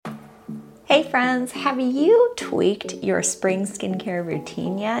Hey friends, have you tweaked your spring skincare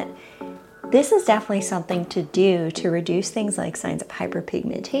routine yet? This is definitely something to do to reduce things like signs of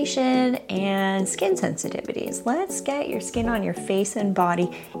hyperpigmentation and skin sensitivities. Let's get your skin on your face and body,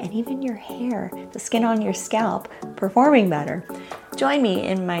 and even your hair, the skin on your scalp, performing better. Join me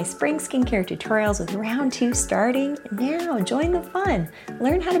in my spring skincare tutorials with round 2 starting now. Join the fun.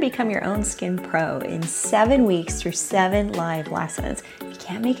 Learn how to become your own skin pro in 7 weeks through 7 live lessons. If you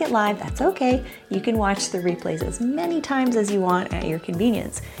can't make it live, that's okay. You can watch the replays as many times as you want at your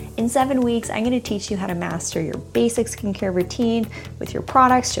convenience. In 7 weeks, I'm going to teach you how to master your basic skincare routine with your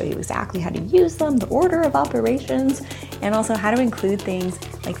products, show you exactly how to use them, the order of operations, and also how to include things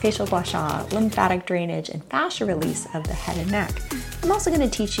like facial gua sha, lymphatic drainage, and fascia release of the head and neck. I'm also going to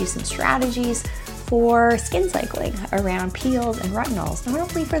teach you some strategies for skin cycling around peels and retinols, not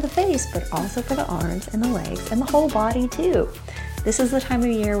only for the face, but also for the arms and the legs and the whole body too. This is the time of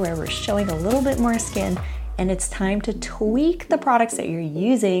year where we're showing a little bit more skin, and it's time to tweak the products that you're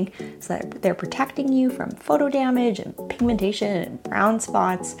using so that they're protecting you from photo damage and pigmentation and brown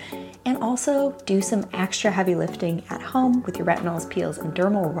spots, and also do some extra heavy lifting at home with your retinols, peels, and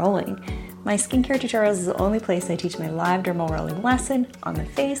dermal rolling. My skincare tutorials is the only place I teach my live dermal rolling lesson on the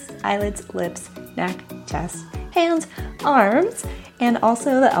face, eyelids, lips, neck, chest, hands, arms, and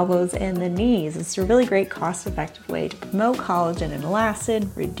also the elbows and the knees. It's a really great cost-effective way to promote collagen and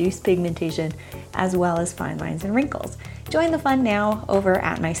elastin, reduce pigmentation, as well as fine lines and wrinkles. Join the fun now over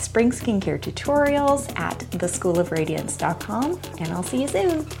at my spring skincare tutorials at theschoolofradiance.com, and I'll see you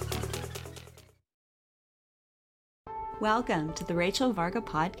soon. Welcome to the Rachel Varga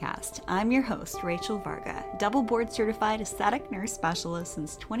podcast. I'm your host, Rachel Varga, double board certified aesthetic nurse specialist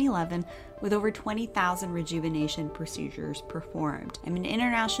since 2011 with over 20,000 rejuvenation procedures performed. I'm an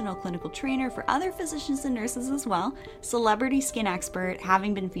international clinical trainer for other physicians and nurses as well, celebrity skin expert,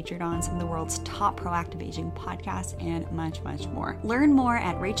 having been featured on some of the world's top proactive aging podcasts, and much, much more. Learn more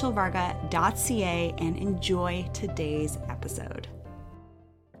at rachelvarga.ca and enjoy today's episode.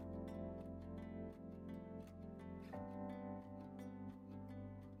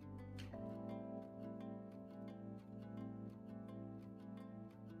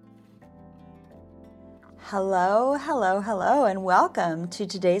 Hello, and welcome to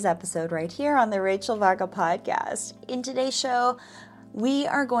today's episode right here on the Rachel Varga podcast. In today's show, we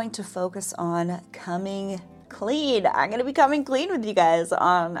are going to focus on coming clean. I'm going to be coming clean with you guys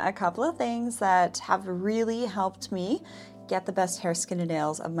on a couple of things that have really helped me get the best hair, skin, and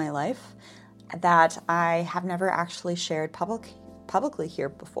nails of my life that I have never actually shared publicly here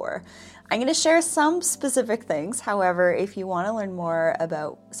before. I'm going to share some specific things. However, if you want to learn more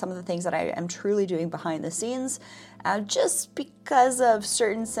about some of the things that I am truly doing behind the scenes, just because of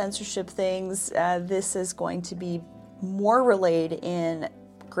certain censorship things, this is going to be more relayed in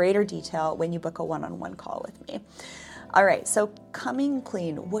greater detail when you book a one-on-one call with me. All right, so coming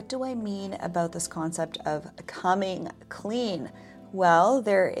clean. What do I mean about this concept of coming clean? Well,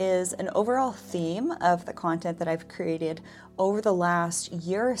 there is an overall theme of the content that I've created over the last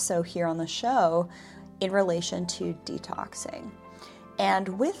year or so here on the show in relation to detoxing. And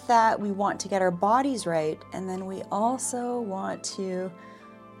with that, we want to get our bodies right, and then we also want to,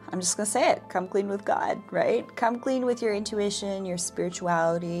 I'm just going to say it, come clean with God, right? Come clean with your intuition, your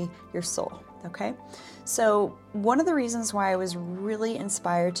spirituality, your soul, okay? So one of the reasons why I was really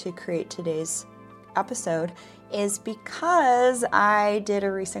inspired to create today's episode is because I did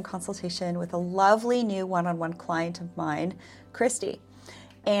a recent consultation with a lovely new one-on-one client of mine, Christy.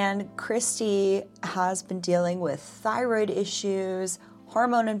 And Christy has been dealing with thyroid issues,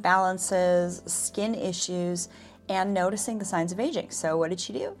 hormone imbalances, skin issues, and noticing the signs of aging. So what did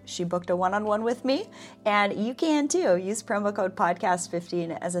she do? She booked a one-on-one with me, and you can too. Use promo code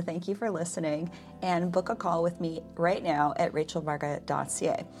podcast15 as a thank you for listening, and book a call with me right now at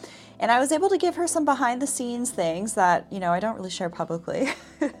rachelvarga.ca. And I was able to give her some behind the scenes things that, I don't really share publicly.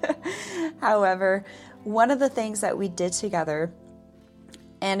 However, one of the things that we did together,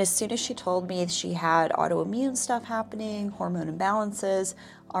 and as soon as she told me she had autoimmune stuff happening, hormone imbalances,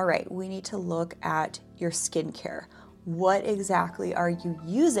 all right, we need to look at your skincare. What exactly are you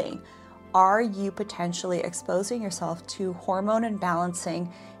using? Are you potentially exposing yourself to hormone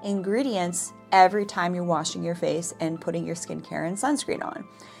imbalancing ingredients every time you're washing your face and putting your skincare and sunscreen on?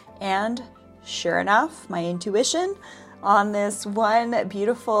 And sure enough, my intuition on this one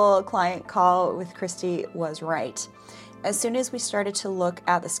beautiful client call with Christy was right. As soon as we started to look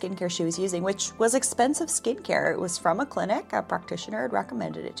at the skincare she was using, which was expensive skincare, it was from a clinic, a practitioner had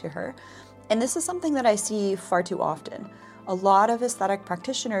recommended it to her. And this is something that I see far too often. A lot of aesthetic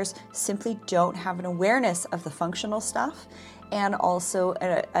practitioners simply don't have an awareness of the functional stuff and also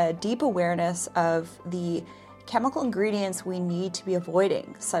a deep awareness of the chemical ingredients we need to be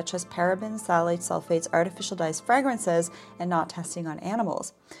avoiding, such as parabens, phthalates, sulfates, artificial dyes, fragrances, and not testing on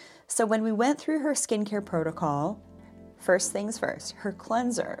animals. So when we went through her skincare protocol, first things first, her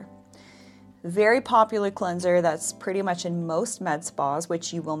cleanser. Very popular cleanser that's pretty much in most med spas,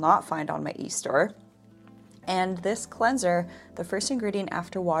 which you will not find on my e-store. And this cleanser, the first ingredient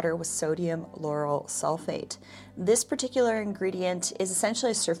after water was sodium lauryl sulfate. This particular ingredient is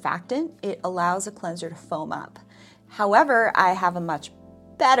essentially a surfactant. It allows a cleanser to foam up. However, I have a much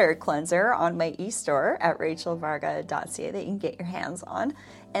better cleanser on my e-store at rachelvarga.ca that you can get your hands on.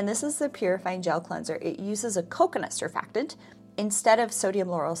 And this is the Purifying Gel Cleanser. It uses a coconut surfactant instead of sodium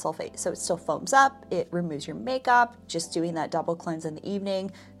lauryl sulfate. So it still foams up, it removes your makeup, just doing that double cleanse in the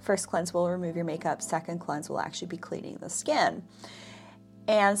evening. First cleanse will remove your makeup, second cleanse will actually be cleaning the skin.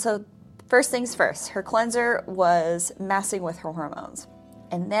 And so first things first, her cleanser was messing with her hormones.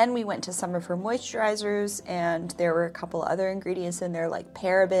 And then we went to some of her moisturizers, and there were a couple other ingredients in there like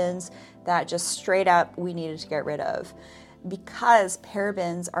parabens that just straight up we needed to get rid of, because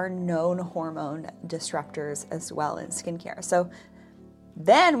parabens are known hormone disruptors as well in skincare. So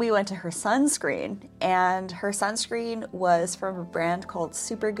then we went to her sunscreen, and her sunscreen was from a brand called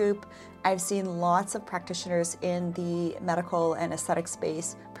Supergoop. I've seen lots of practitioners in the medical and aesthetic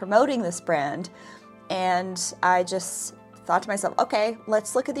space promoting this brand, and I just thought to myself, okay,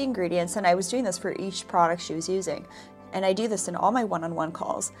 let's look at the ingredients. And I was doing this for each product she was using. And I do this in all my one-on-one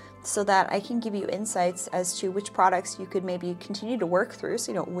calls so that I can give you insights as to which products you could maybe continue to work through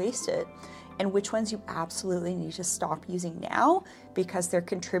so you don't waste it, and which ones you absolutely need to stop using now because they're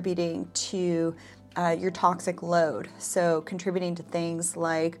contributing to your toxic load. So contributing to things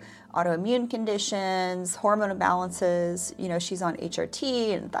like autoimmune conditions, hormone imbalances, she's on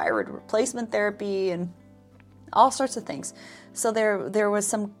HRT and thyroid replacement therapy and all sorts of things. So there was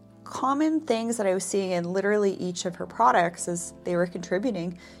some common things that I was seeing in literally each of her products as they were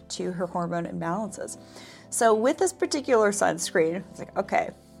contributing to her hormone imbalances. So with this particular sunscreen, it's like,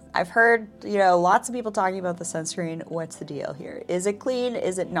 okay, I've heard, lots of people talking about the sunscreen. What's the deal here? Is it clean?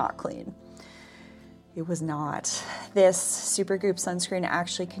 Is it not clean? It was not. This Supergoop sunscreen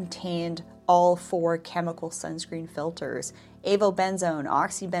actually contained all 4 chemical sunscreen filters, avobenzone,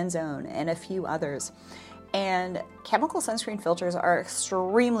 oxybenzone, and a few others. And chemical sunscreen filters are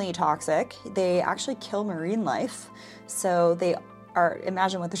extremely toxic. They actually kill marine life. So they are,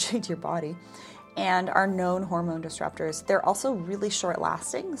 imagine what they're doing to your body, and are known hormone disruptors. They're also really short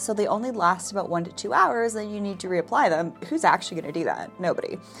lasting. So they only last about 1 to 2 hours, and you need to reapply them. Who's actually going to do that?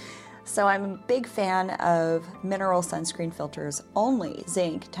 Nobody. So I'm a big fan of mineral sunscreen filters only,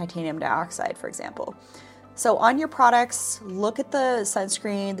 zinc, titanium dioxide, for example. So on your products, look at the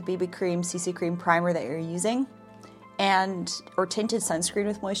sunscreen, the BB cream, CC cream, primer that you're using, or tinted sunscreen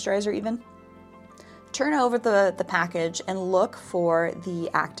with moisturizer even. Turn over the package and look for the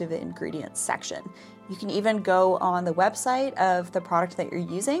active ingredients section. You can even go on the website of the product that you're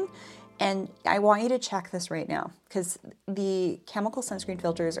using, and I want you to check this right now because the chemical sunscreen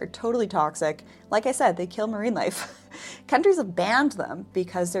filters are totally toxic. Like I said, they kill marine life. Countries have banned them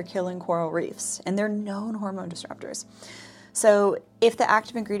because they're killing coral reefs, and they're known hormone disruptors. So if the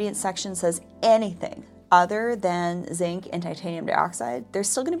active ingredients section says anything other than zinc and titanium dioxide, there's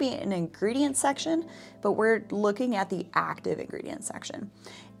still going to be an ingredient section, but we're looking at the active ingredient section.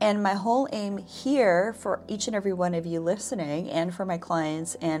 And my whole aim here for each and every one of you listening, and for my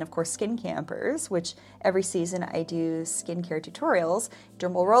clients, and of course skin campers, which every season I do skincare tutorials,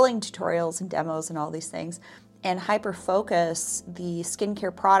 dermal rolling tutorials and demos and all these things, and hyper focus the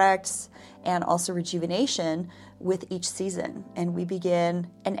skincare products and also rejuvenation with each season. And we begin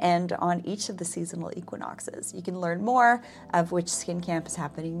and end on each of the seasonal equinoxes. You can learn more of which skin camp is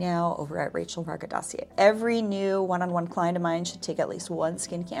happening now over at rachelvarga.ca. Every new one-on-one client of mine should take at least one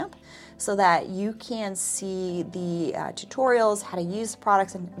skin camp so that you can see the tutorials, how to use the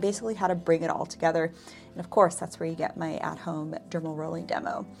products, and basically how to bring it all together. And of course, that's where you get my at-home dermal rolling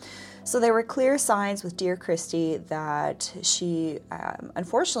demo. So there were clear signs with dear Christy that she,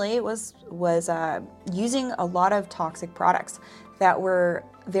 unfortunately, was using a lot of toxic products that were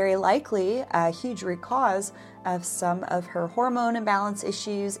very likely a huge root cause of some of her hormone imbalance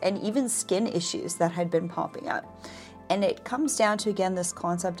issues and even skin issues that had been popping up. And it comes down to, again, this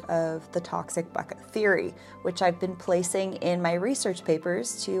concept of the toxic bucket theory, which I've been placing in my research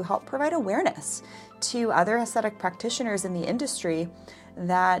papers to help provide awareness to other aesthetic practitioners in the industry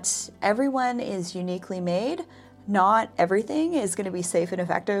that everyone is uniquely made. Not everything is going to be safe and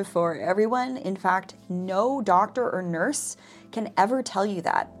effective for everyone. In fact, no doctor or nurse can ever tell you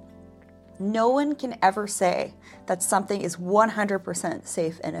that. No one can ever say that something is 100%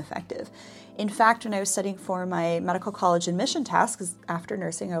 safe and effective. In fact, when I was studying for my medical college admission test, because after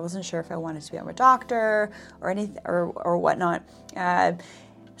nursing, I wasn't sure if I wanted to become a doctor or anything or whatnot.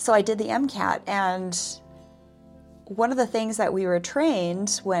 So I did the MCAT, and one of the things that we were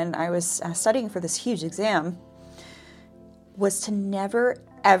trained when I was studying for this huge exam was to never,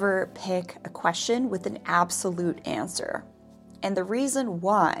 ever pick a question with an absolute answer. And the reason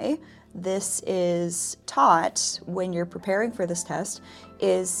why this is taught when you're preparing for this test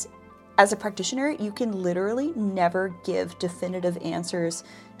is, as a practitioner, you can literally never give definitive answers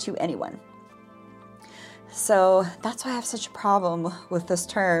to anyone. So that's why I have such a problem with this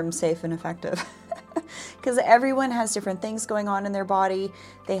term, safe and effective. Because everyone has different things going on in their body.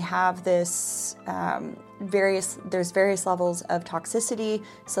 They have this there's various levels of toxicity.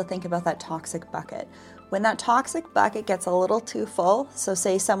 So think about that toxic bucket. When that toxic bucket gets a little too full, so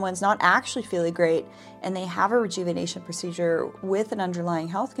say someone's not actually feeling great and they have a rejuvenation procedure with an underlying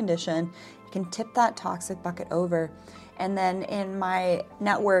health condition, it can tip that toxic bucket over. And then in my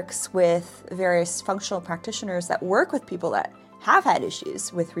networks with various functional practitioners that work with people that have had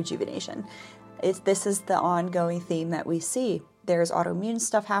issues with rejuvenation, this is the ongoing theme that we see. There's autoimmune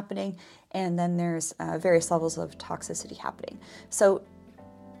stuff happening, and then there's various levels of toxicity happening. So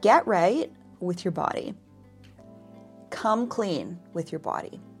get right with your body. Come clean with your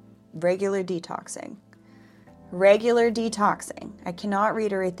body. Regular detoxing. Regular detoxing. I cannot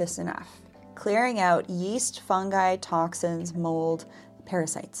reiterate this enough. Clearing out yeast, fungi, toxins, mold,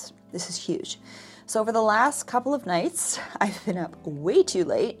 parasites. This is huge. So over the last couple of nights, I've been up way too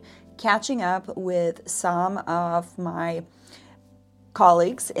late, catching up with some of my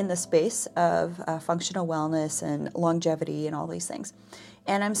colleagues in the space of functional wellness and longevity and all these things.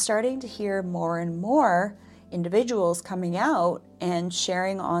 And I'm starting to hear more and more individuals coming out and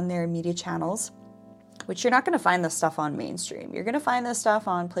sharing on their media channels, which you're not going to find this stuff on mainstream. You're going to find this stuff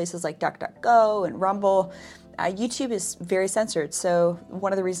on places like DuckDuckGo and Rumble. YouTube is very censored. So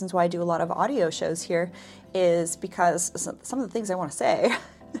one of the reasons why I do a lot of audio shows here is because some of the things I want to say,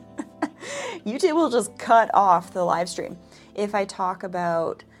 YouTube will just cut off the live stream. If I talk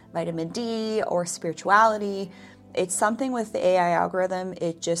about vitamin D or spirituality, it's something with the AI algorithm.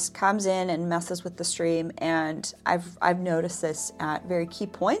 It just comes in and messes with the stream, and I've noticed this at very key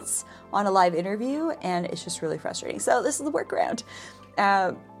points on a live interview, and it's just really frustrating. So this is the workaround.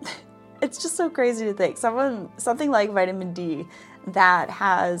 It's just so crazy to think something like vitamin D that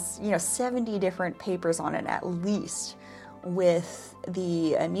has 70 different papers on it at least, with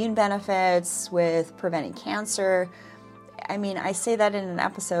the immune benefits, with preventing cancer. I mean, I say that in an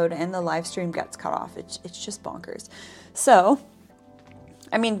episode and the live stream gets cut off. It's just bonkers. So,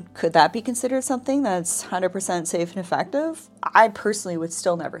 I mean, could that be considered something that's 100% safe and effective? I personally would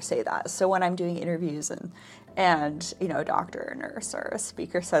still never say that. So when I'm doing interviews and a doctor or nurse or a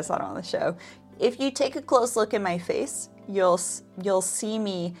speaker says that on the show, if you take a close look in my face, you'll see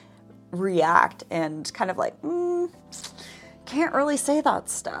me react and kind of like, can't really say that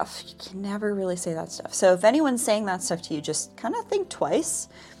stuff. You can never really say that stuff. So if anyone's saying that stuff to you, just kind of think twice.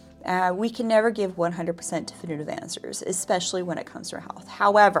 We can never give 100% definitive answers, especially when it comes to our health.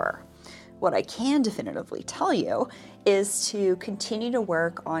 However, what I can definitively tell you is to continue to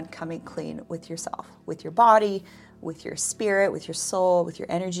work on coming clean with yourself, with your body, with your spirit, with your soul, with your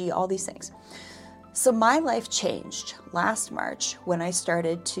energy, all these things. So my life changed last March when I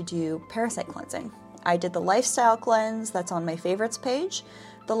started to do parasite cleansing. I did the lifestyle cleanse that's on my favorites page.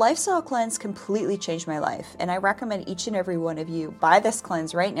 The lifestyle cleanse completely changed my life, and I recommend each and every one of you buy this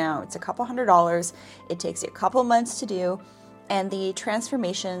cleanse right now. It's a couple $100. It takes you a couple months to do, and the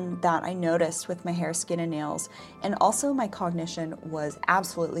transformation that I noticed with my hair, skin, and nails, and also my cognition was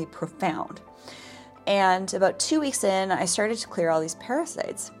absolutely profound. And about 2 weeks in, I started to clear all these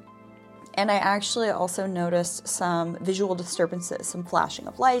parasites. And I actually also noticed some visual disturbances, some flashing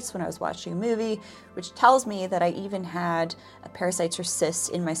of lights when I was watching a movie, which tells me that I even had parasites or cysts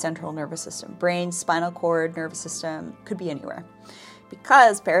in my central nervous system. Brain, spinal cord, nervous system, could be anywhere.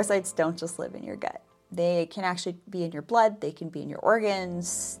 Because parasites don't just live in your gut. They can actually be in your blood, they can be in your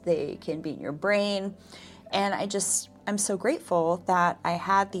organs, they can be in your brain. And I'm so grateful that I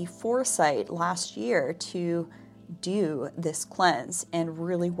had the foresight last year to do this cleanse and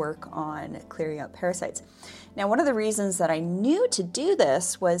really work on clearing out parasites. Now, one of the reasons that I knew to do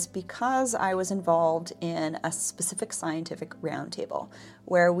this was because I was involved in a specific scientific roundtable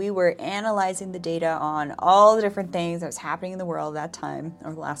where we were analyzing the data on all the different things that was happening in the world at that time,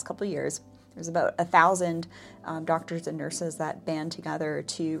 over the last couple of years. There's about 1,000 doctors and nurses that band together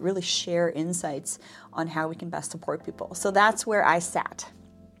to really share insights on how we can best support people. So that's where I sat.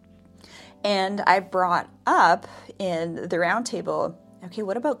 And I brought up in the roundtable, okay,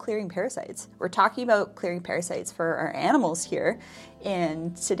 what about clearing parasites? We're talking about clearing parasites for our animals here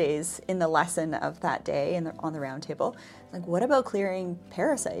in the lesson of that day on the roundtable. Like, what about clearing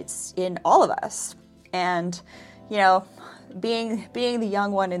parasites in all of us? And, being the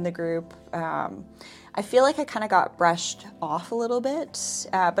young one in the group, I feel like I kind of got brushed off a little bit,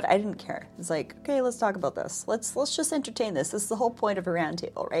 but I didn't care. It's like, okay, let's talk about this. Let's just entertain this. This is the whole point of a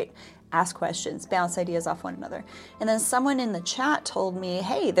roundtable, right? Ask questions, bounce ideas off one another. And then someone in the chat told me,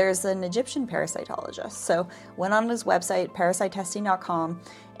 hey, there's an Egyptian parasitologist. So went on his website, parasitetesting.com,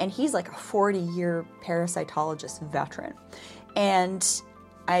 and he's like a 40-year parasitologist veteran. And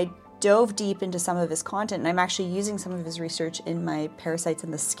I dove deep into some of his content, and I'm actually using some of his research in my Parasites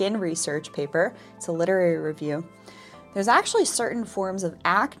in the Skin research paper. It's a literary review. There's actually certain forms of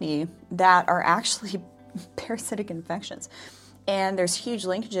acne that are actually parasitic infections, and there's huge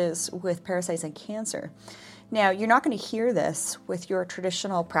linkages with parasites and cancer. Now, you're not going to hear this with your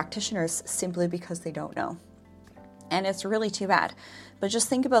traditional practitioners simply because they don't know, and it's really too bad. But just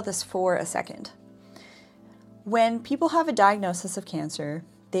think about this for a second. When people have a diagnosis of cancer,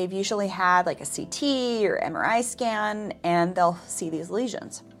 they've usually had like a CT or MRI scan, and they'll see these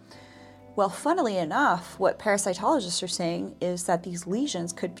lesions. Well, funnily enough, what parasitologists are saying is that these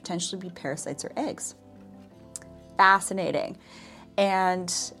lesions could potentially be parasites or eggs. Fascinating.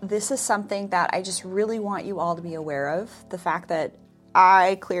 And this is something that I just really want you all to be aware of. The fact that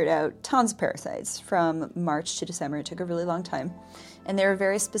I cleared out tons of parasites from March to December. It took a really long time. And there are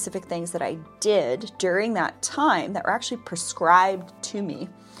very specific things that I did during that time that were actually prescribed to me.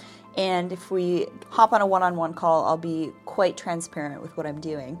 And if we hop on a one-on-one call, I'll be quite transparent with what I'm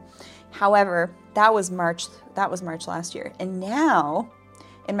doing. However, that was March last year. And now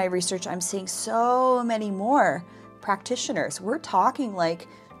in my research, I'm seeing so many more practitioners. We're talking like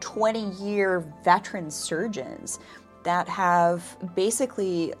 20-year veteran surgeons that have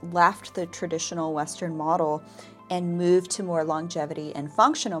basically left the traditional Western model and moved to more longevity and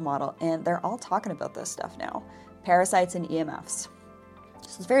functional model. And they're all talking about this stuff now, parasites and EMFs.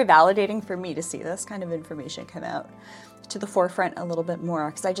 So it's very validating for me to see this kind of information come out to the forefront a little bit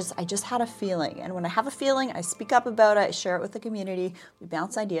more, because I just had a feeling. And when I have a feeling, I speak up about it, I share it with the community, we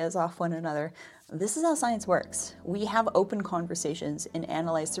bounce ideas off one another. This is how science works. We have open conversations and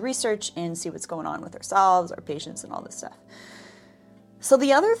analyze the research and see what's going on with ourselves, our patients, and all this stuff. So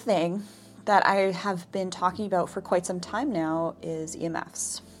the other thing that I have been talking about for quite some time now is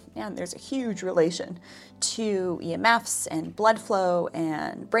EMFs. And there's a huge relation to EMFs and blood flow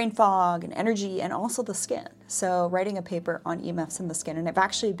and brain fog and energy and also the skin. So writing a paper on EMFs in the skin, and I've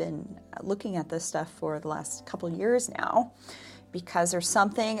actually been looking at this stuff for the last couple of years now, because there's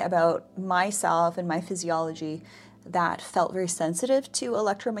something about myself and my physiology that felt very sensitive to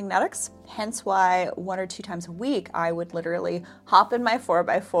electromagnetics, hence why 1 or 2 times a week I would literally hop in my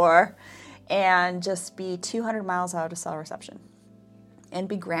 4x4 and just be 200 miles out of cell reception and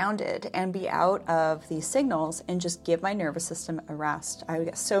be grounded and be out of these signals and just give my nervous system a rest. I would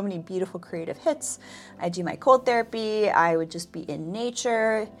get so many beautiful creative hits. I'd do my cold therapy. I would just be in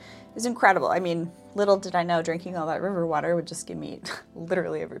nature. It was incredible. I mean, little did I know drinking all that river water would just give me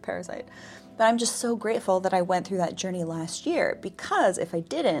literally every parasite. But I'm just so grateful that I went through that journey last year, because if I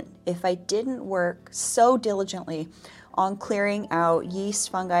didn't work so diligently on clearing out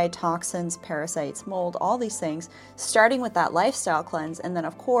yeast, fungi, toxins, parasites, mold, all these things, starting with that lifestyle cleanse, and then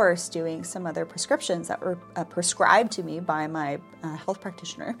of course doing some other prescriptions that were prescribed to me by my health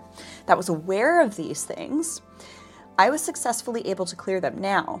practitioner that was aware of these things, I was successfully able to clear them.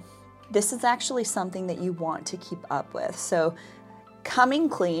 Now, this is actually something that you want to keep up with. So coming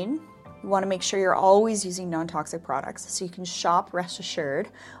clean, you want to make sure you're always using non-toxic products. So you can shop, rest assured,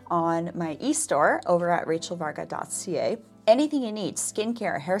 on my e-store over at rachelvarga.ca. Anything you need,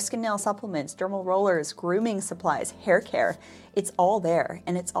 skincare, hair, skin, nail supplements, dermal rollers, grooming supplies, hair care, it's all there,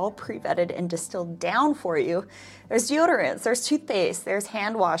 and it's all pre-vetted and distilled down for you. There's deodorants, there's toothpaste, there's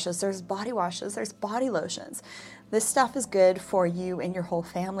hand washes, there's body washes, there's body lotions. This stuff is good for you and your whole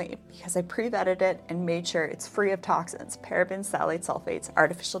family because I pre-vetted it and made sure it's free of toxins, parabens, phthalates, sulfates,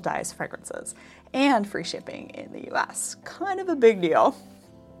 artificial dyes, fragrances, and free shipping in the US. Kind of a big deal.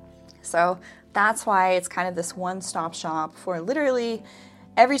 So that's why it's kind of this one-stop shop for literally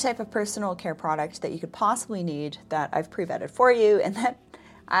every type of personal care product that you could possibly need that I've pre-vetted for you and that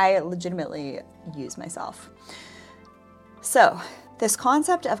I legitimately use myself. So this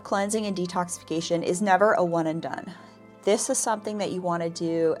concept of cleansing and detoxification is never a one and done. This is something that you want to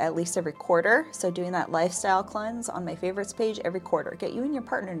do at least every quarter. So doing that lifestyle cleanse on my favorites page every quarter. Get you and your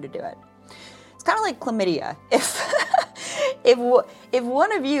partner to do it. It's kind of like chlamydia. if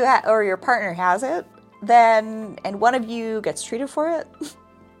one of you or your partner has it, then, and one of you gets treated for it,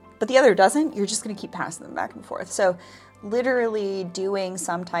 but the other doesn't, you're just going to keep passing them back and forth. So literally doing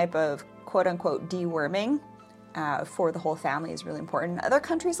some type of quote unquote deworming for the whole family is really important. Other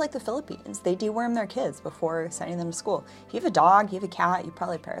countries like the Philippines, they deworm their kids before sending them to school. If you have a dog, you have a cat, you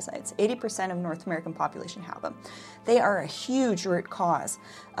probably have parasites. 80% of North American population have them. They are a huge root cause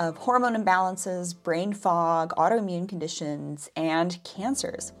of hormone imbalances, brain fog, autoimmune conditions, and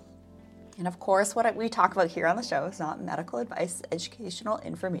cancers. And of course, what we talk about here on the show is not medical advice, educational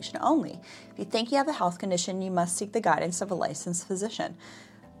information only. If you think you have a health condition, you must seek the guidance of a licensed physician.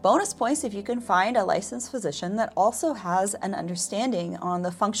 Bonus points if you can find a licensed physician that also has an understanding on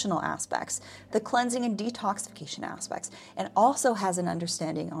the functional aspects, the cleansing and detoxification aspects, and also has an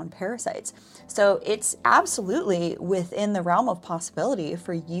understanding on parasites. So it's absolutely within the realm of possibility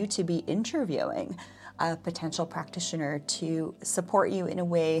for you to be interviewing a potential practitioner to support you in a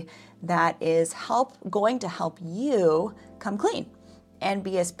way that is going to help you come clean and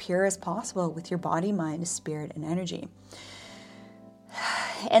be as pure as possible with your body, mind, spirit, and energy.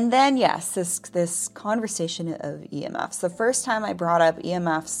 And then, yes, this conversation of EMFs. The first time I brought up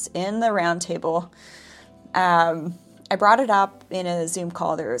EMFs in the roundtable, I brought it up in a Zoom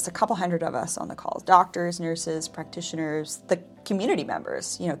call. There was a couple hundred of us on the call: doctors, nurses, practitioners, the community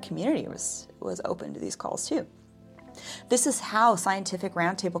members. Community was open to these calls too. This is how scientific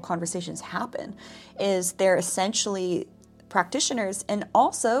roundtable conversations happen. Is they're essentially practitioners, and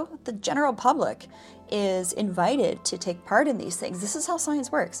also the general public is invited to take part in these things. This is how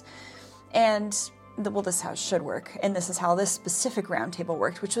science works. And this is how it should work. And this is how this specific roundtable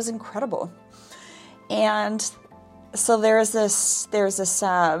worked, which was incredible. And so there's this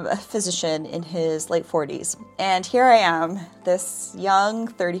physician in his late 40s. And here I am, this young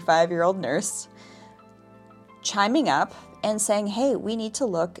 35-year-old nurse, chiming up and saying, hey, we need to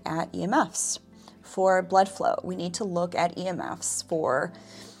look at EMFs for blood flow. We need to look at EMFs for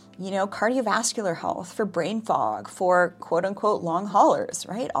cardiovascular health, for brain fog, for quote unquote long haulers,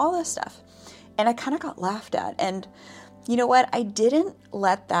 right? All this stuff. And I kind of got laughed at. And you know what? I didn't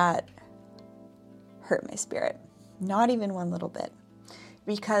let that hurt my spirit. Not even one little bit.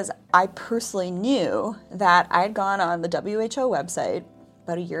 Because I personally knew that I'd gone on the WHO website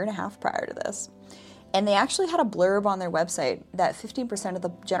about a year and a half prior to this. And they actually had a blurb on their website that 15% of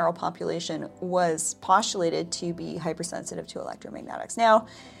the general population was postulated to be hypersensitive to electromagnetics. Now,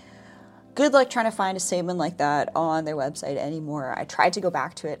 good luck trying to find a statement like that on their website anymore. I tried to go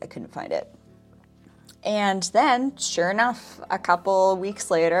back to it. I couldn't find it. And then, sure enough, a couple weeks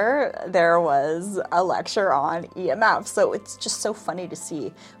later, there was a lecture on EMF. So it's just so funny to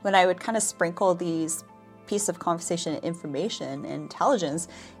see when I would kind of sprinkle these piece of conversation information and intelligence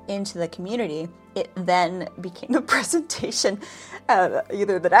into the community, it then became a presentation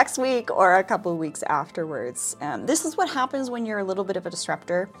either the next week or a couple of weeks afterwards. This is what happens when you're a little bit of a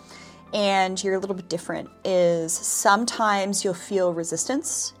disruptor and you're a little bit different, is sometimes you'll feel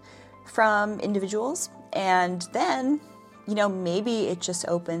resistance from individuals, and then maybe it just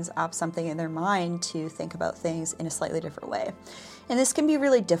opens up something in their mind to think about things in a slightly different way. And this can be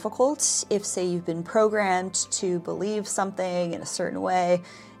really difficult if, say, you've been programmed to believe something in a certain way,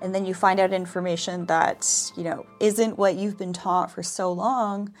 and then you find out information that, isn't what you've been taught for so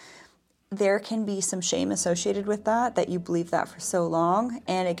long. There can be some shame associated with that you believe that for so long,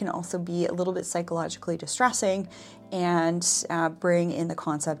 and it can also be a little bit psychologically distressing and bring in the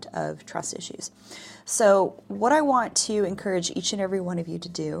concept of trust issues. So what I want to encourage each and every one of you to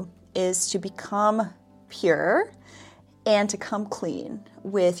do is to become pure and to come clean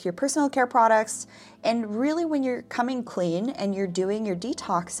with your personal care products. And really, when you're coming clean and you're doing your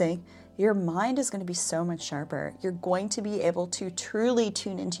detoxing, your mind is going to be so much sharper. You're going to be able to truly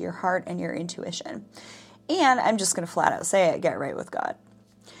tune into your heart and your intuition. And I'm just going to flat out say it, get right with God.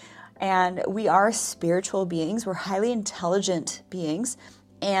 And we are spiritual beings. We're highly intelligent beings.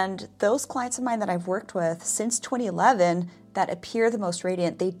 And those clients of mine that I've worked with since 2011 that appear the most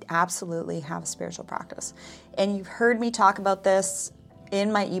radiant, they absolutely have a spiritual practice. And you've heard me talk about this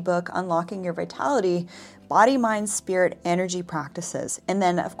in my ebook, Unlocking Your Vitality, body, mind, spirit, energy practices. And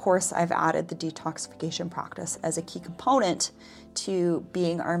then, of course, I've added the detoxification practice as a key component to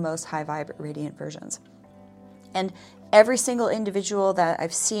being our most high vibrant, radiant versions. And every single individual that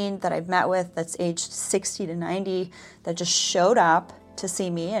I've seen, that I've met with, that's aged 60 to 90, that just showed up to see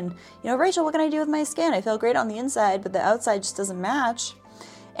me and, Rachel, what can I do with my skin? I feel great on the inside, but the outside just doesn't match.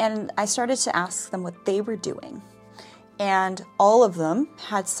 And I started to ask them what they were doing. And all of them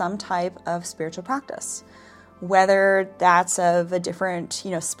had some type of spiritual practice. whether that's of a different,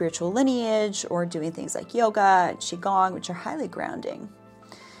 spiritual lineage or doing things like yoga and qigong, which are highly grounding.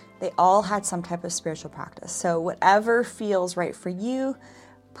 They all had some type of spiritual practice. So whatever feels right for you,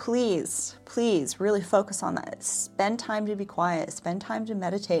 please really focus on that. Spend time to be quiet, spend time to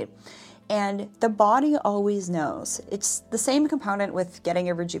meditate. And the body always knows. It's the same component with getting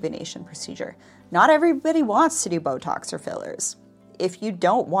a rejuvenation procedure. Not everybody wants to do Botox or fillers. If you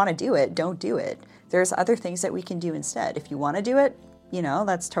don't want to do it, don't do it. There's other things that we can do instead. If you want to do it,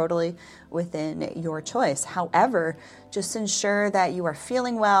 that's totally within your choice. However, just ensure that you are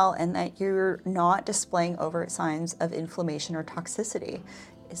feeling well and that you're not displaying overt signs of inflammation or toxicity.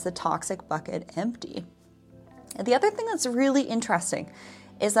 Is the toxic bucket empty? And the other thing that's really interesting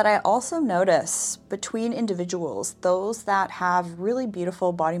is that I also notice between individuals, those that have really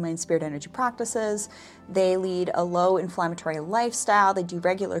beautiful body, mind, spirit, energy practices, they lead a low inflammatory lifestyle, they do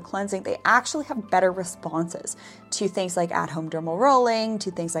regular cleansing, they actually have better responses to things like at-home dermal rolling, to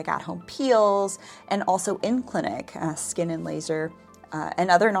things like at-home peels, and also in-clinic skin and laser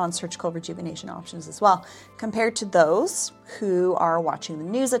and other non-surgical rejuvenation options as well, compared to those who are watching the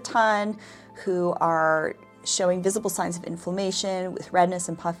news a ton, who are showing visible signs of inflammation with redness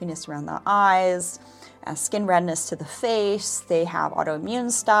and puffiness around the eyes, skin redness to the face, they have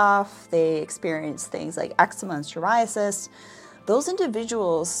autoimmune stuff, they experience things like eczema and psoriasis. Those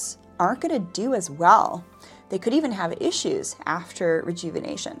individuals aren't going to do as well. They could even have issues after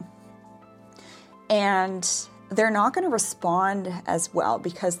rejuvenation. And they're not going to respond as well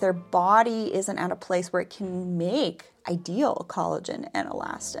because their body isn't at a place where it can make ideal collagen and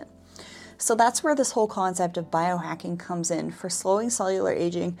elastin. So that's where this whole concept of biohacking comes in for slowing cellular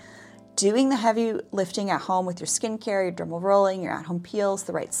aging, doing the heavy lifting at home with your skincare, your dermal rolling, your at-home peels,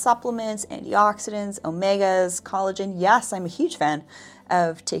 the right supplements, antioxidants, omegas, collagen. Yes, I'm a huge fan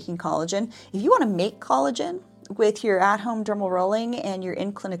of taking collagen. If you want to make collagen with your at-home dermal rolling and your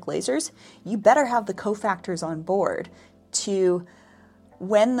in-clinic lasers, you better have the cofactors on board to,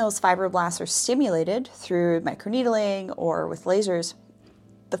 when those fibroblasts are stimulated through microneedling or with lasers,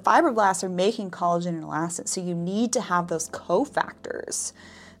 the fibroblasts are making collagen and elastin, so you need to have those cofactors,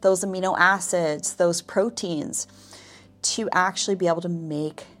 those amino acids, those proteins, to actually be able to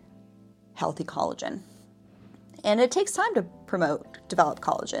make healthy collagen. And it takes time to develop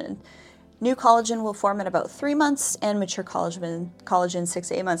collagen. New collagen will form in about 3 months and mature collagen 6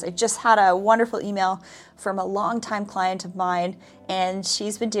 to 8 months. I just had a wonderful email from a longtime client of mine, and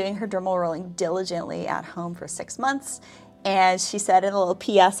she's been doing her dermal rolling diligently at home for 6 months. And she said in a little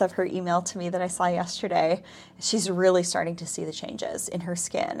PS of her email to me that I saw yesterday, she's really starting to see the changes in her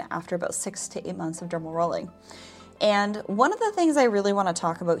skin after about 6 to 8 months of dermal rolling. And one of the things I really want to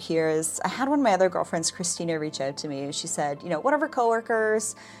talk about here is I had one of my other girlfriends, Christina, reach out to me. She said, one of her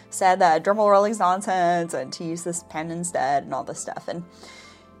coworkers said that dermal rolling's nonsense and to use this pen instead and all this stuff. And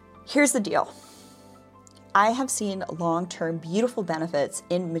here's the deal. I have seen long-term beautiful benefits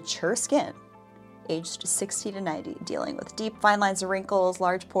in mature skin, aged 60 to 90, dealing with deep fine lines and wrinkles,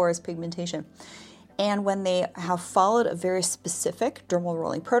 large pores, pigmentation. And when they have followed a very specific dermal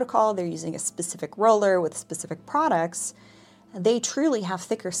rolling protocol, they're using a specific roller with specific products, they truly have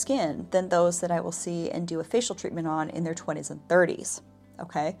thicker skin than those that I will see and do a facial treatment on in their 20s and 30s.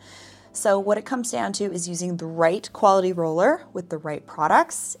 Okay? So what it comes down to is using the right quality roller with the right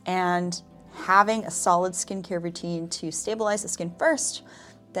products and having a solid skincare routine to stabilize the skin first,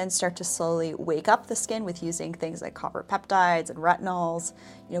 then start to slowly wake up the skin with using things like copper peptides and retinols,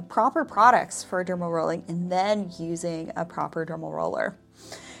 proper products for dermal rolling, and then using a proper dermal roller.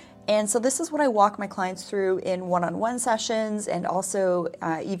 And so this is what I walk my clients through in one-on-one sessions and also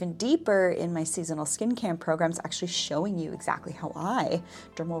even deeper in my seasonal skin camp programs, actually showing you exactly how I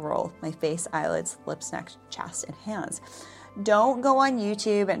dermal roll my face, eyelids, lips, neck, chest, and hands. Don't go on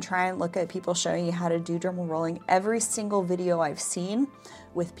YouTube and try and look at people showing you how to do dermal rolling. Every single video I've seen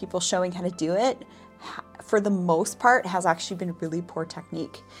with people showing how to do it, for the most part, has actually been really poor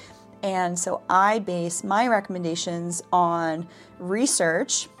technique. And so I base my recommendations on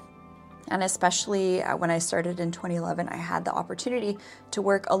research. And especially when I started in 2011, I had the opportunity to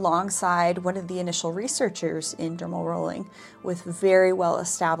work alongside one of the initial researchers in dermal rolling with very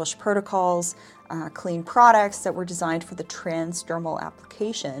well-established protocols, clean products that were designed for the transdermal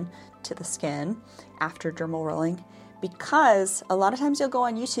application to the skin after dermal rolling. Because a lot of times you'll go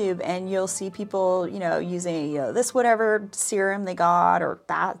on YouTube and you'll see people, using this whatever serum they got or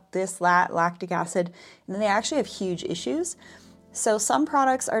that lactic acid, and then they actually have huge issues. So some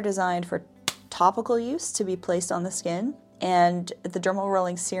products are designed for topical use to be placed on the skin, And the dermal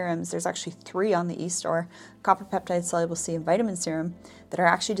rolling serums, there's actually 3 on the e-store, copper peptide soluble C and vitamin serum, that are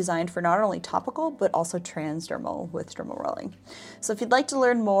actually designed for not only topical, but also transdermal with dermal rolling. So if you'd like to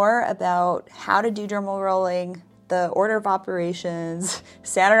learn more about how to do dermal rolling, the order of operations,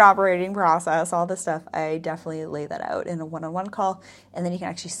 standard operating process, all this stuff, I definitely lay that out in a one-on-one call, and then you can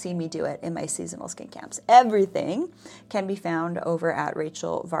actually see me do it in my seasonal skin camps. Everything can be found over at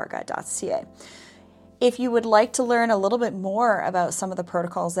rachelvarga.ca. If you would like to learn a little bit more about some of the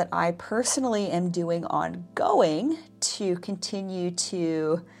protocols that I personally am doing ongoing to continue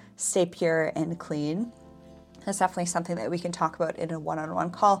to stay pure and clean, that's definitely something that we can talk about in a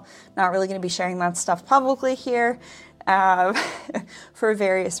one-on-one call. Not really going to be sharing that stuff publicly here for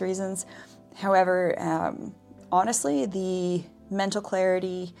various reasons. However, honestly, the mental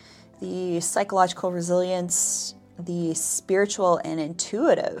clarity, the psychological resilience, the spiritual and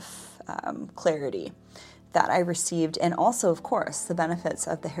intuitive clarity that I received, and also, of course, the benefits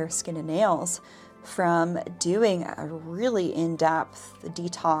of the hair, skin, and nails from doing a really in-depth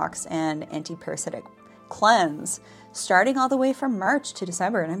detox and anti-parasitic cleanse, starting all the way from March to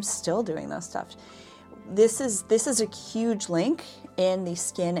December, and I'm still doing those stuff. This is a huge link in the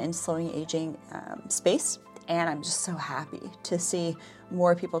skin and slowing aging space, and I'm just so happy to see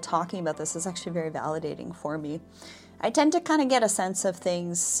more people talking about this. It's actually very validating for me. I tend to kind of get a sense of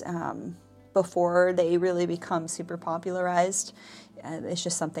things before they really become super popularized. It's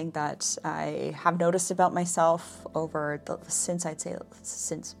just something that I have noticed about myself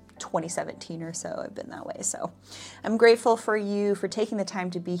since 2017 or so. I've been that way. So I'm grateful for you for taking the time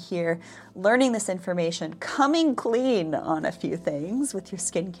to be here, learning this information, coming clean on a few things with your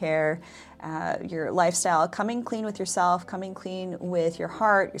skincare, your lifestyle, coming clean with yourself, coming clean with your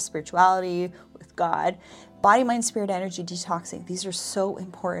heart, your spirituality, with God. Body, mind, spirit, energy, detoxing. These are so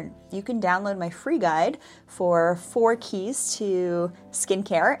important. You can download my free guide for 4 keys to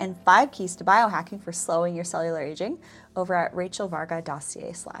skincare and 5 keys to biohacking for slowing your cellular aging over at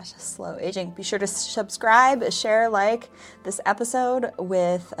rachelvarga.ca/slowaging. Be sure to subscribe, share, like this episode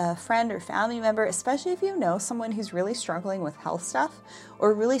with a friend or family member, especially if you know someone who's really struggling with health stuff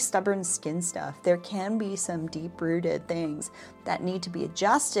or really stubborn skin stuff. There can be some deep-rooted things that need to be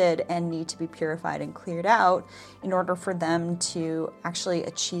adjusted and need to be purified and cleared out in order for them to actually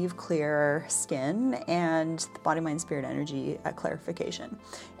achieve clearer skin and the body, mind, spirit, energy clarification.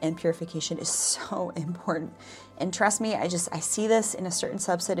 And purification is so important. And trust me, I see this in a certain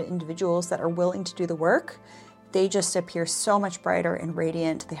subset of individuals that are willing to do the work. They just appear so much brighter and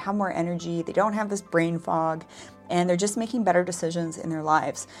radiant. They have more energy. They don't have this brain fog. And they're just making better decisions in their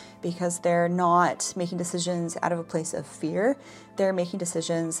lives because they're not making decisions out of a place of fear. They're making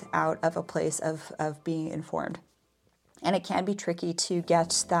decisions out of a place of being informed. And it can be tricky to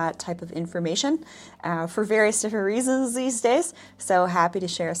get that type of information for various different reasons these days. So happy to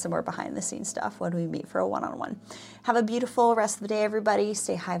share some more behind the scenes stuff when we meet for a one-on-one. Have a beautiful rest of the day, everybody.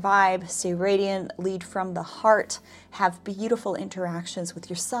 Stay high vibe, stay radiant, lead from the heart, have beautiful interactions with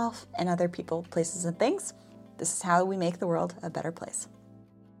yourself and other people, places, and things. This is how we make the world a better place.